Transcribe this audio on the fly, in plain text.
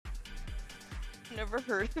Never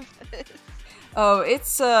heard of it. Oh,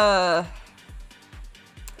 it's the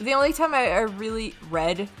only time I really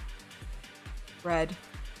read.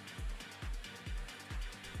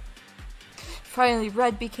 Finally,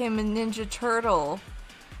 Red became a Ninja Turtle.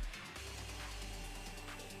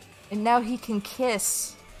 And now he can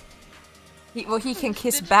kiss. He can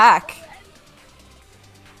kiss back.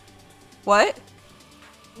 What?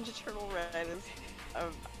 Ninja Turtle Red is...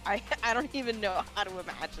 I don't even know how to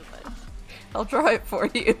imagine this. I'll draw it for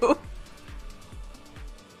you.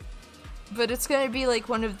 But it's gonna be like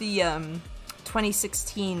one of the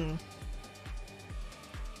 2016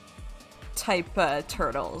 type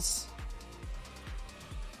turtles.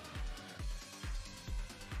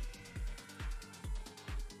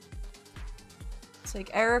 It's like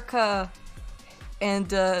Erica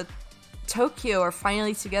and Tokyo are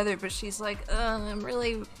finally together, but she's like, I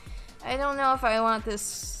don't know if I want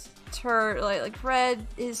this turtle. Like Red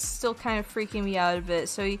is still kind of freaking me out a bit,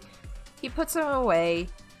 so he puts him away.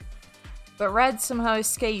 But Red somehow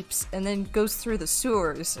escapes and then goes through the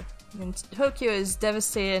sewers. And Tokyo is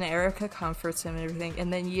devastated and Erica comforts him and everything.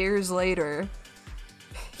 And then years later,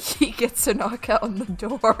 he gets a knockout on the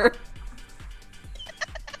door.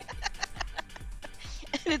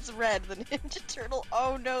 And it's Red, the Ninja Turtle.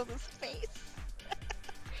 Oh no, this face.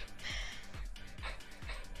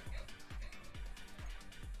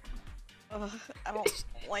 Ugh, I don't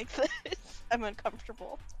like this. I'm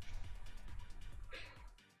uncomfortable.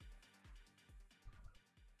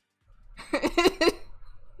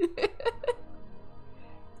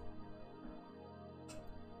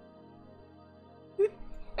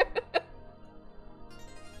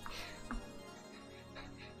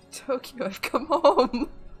 Tokyo, I've come home.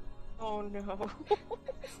 Oh no.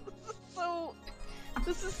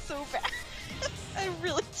 This is so bad. I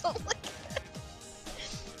really don't like it.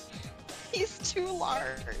 He's too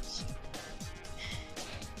large.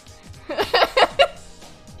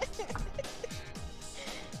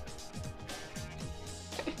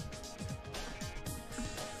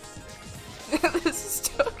 This is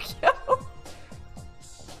Tokyo.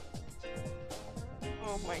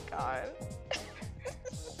 Oh my god.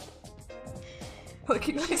 Look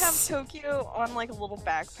at You should have Tokyo on like a little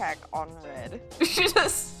backpack on Red. She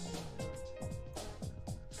just...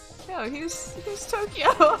 No, here's Tokyo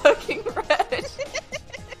hugging Red.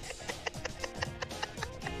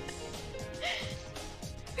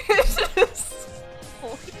 It's just...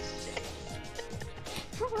 Holy shit.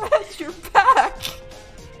 Red, you're back!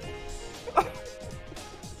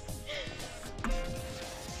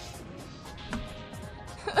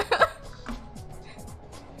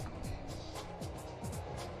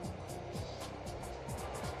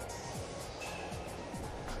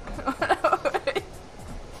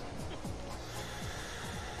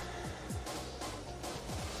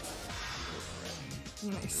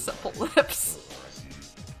 Nice supple lips.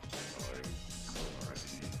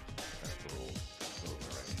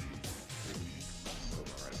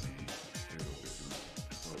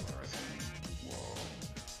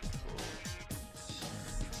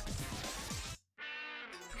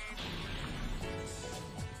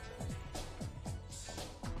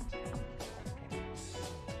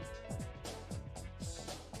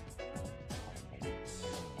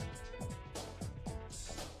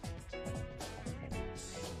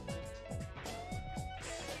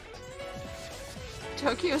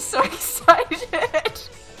 Tokyo's so excited!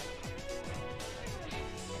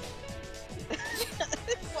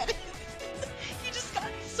 What is... You just got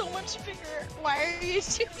so much bigger. Why are you doing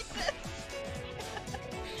this?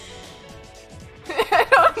 I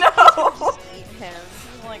don't know! Just eat him.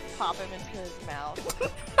 Just, like, pop him into his mouth.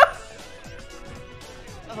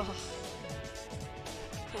 Ugh.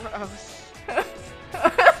 Gross.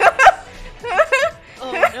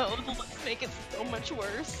 Oh no, the looks make it so much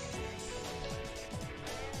worse.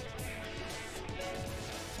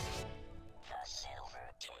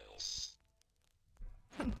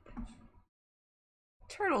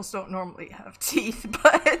 Turtles don't normally have teeth,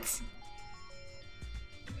 but...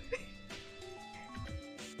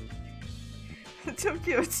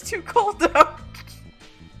 Tokyo, it's too cold out!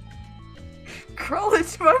 Crawl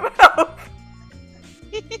into my mouth!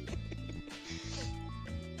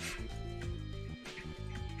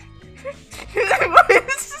 What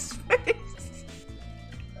is his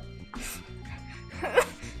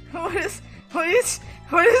face?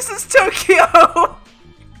 What is this, Tokyo?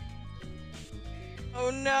 Oh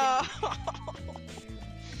no!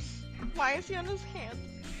 Why is he on his hand?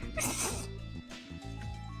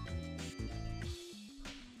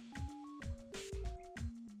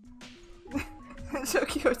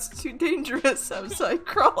 Tokyo, it's too dangerous outside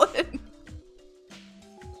crawling.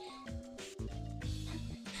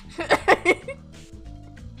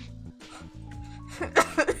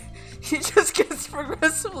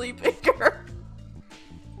 visibly bigger.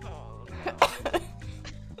 Oh, no.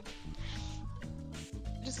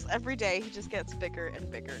 Just every day, he just gets bigger and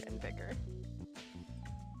bigger and bigger.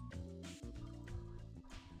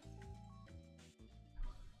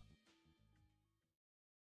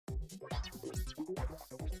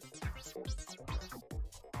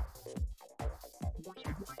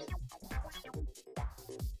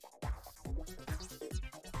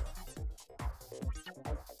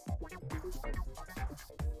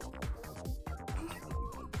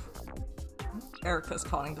 Erica's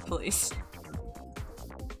calling the police.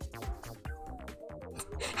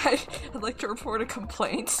 I'd like to report a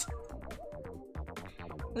complaint.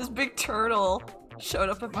 This big turtle showed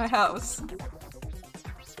up at my house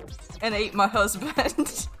and ate my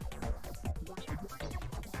husband.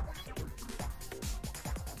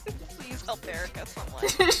 Please help Erica, someone.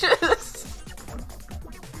 It's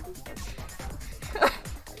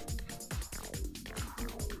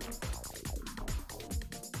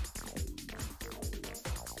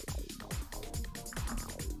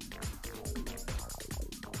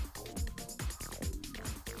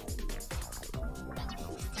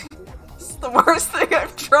the worst thing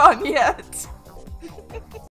I've drawn yet.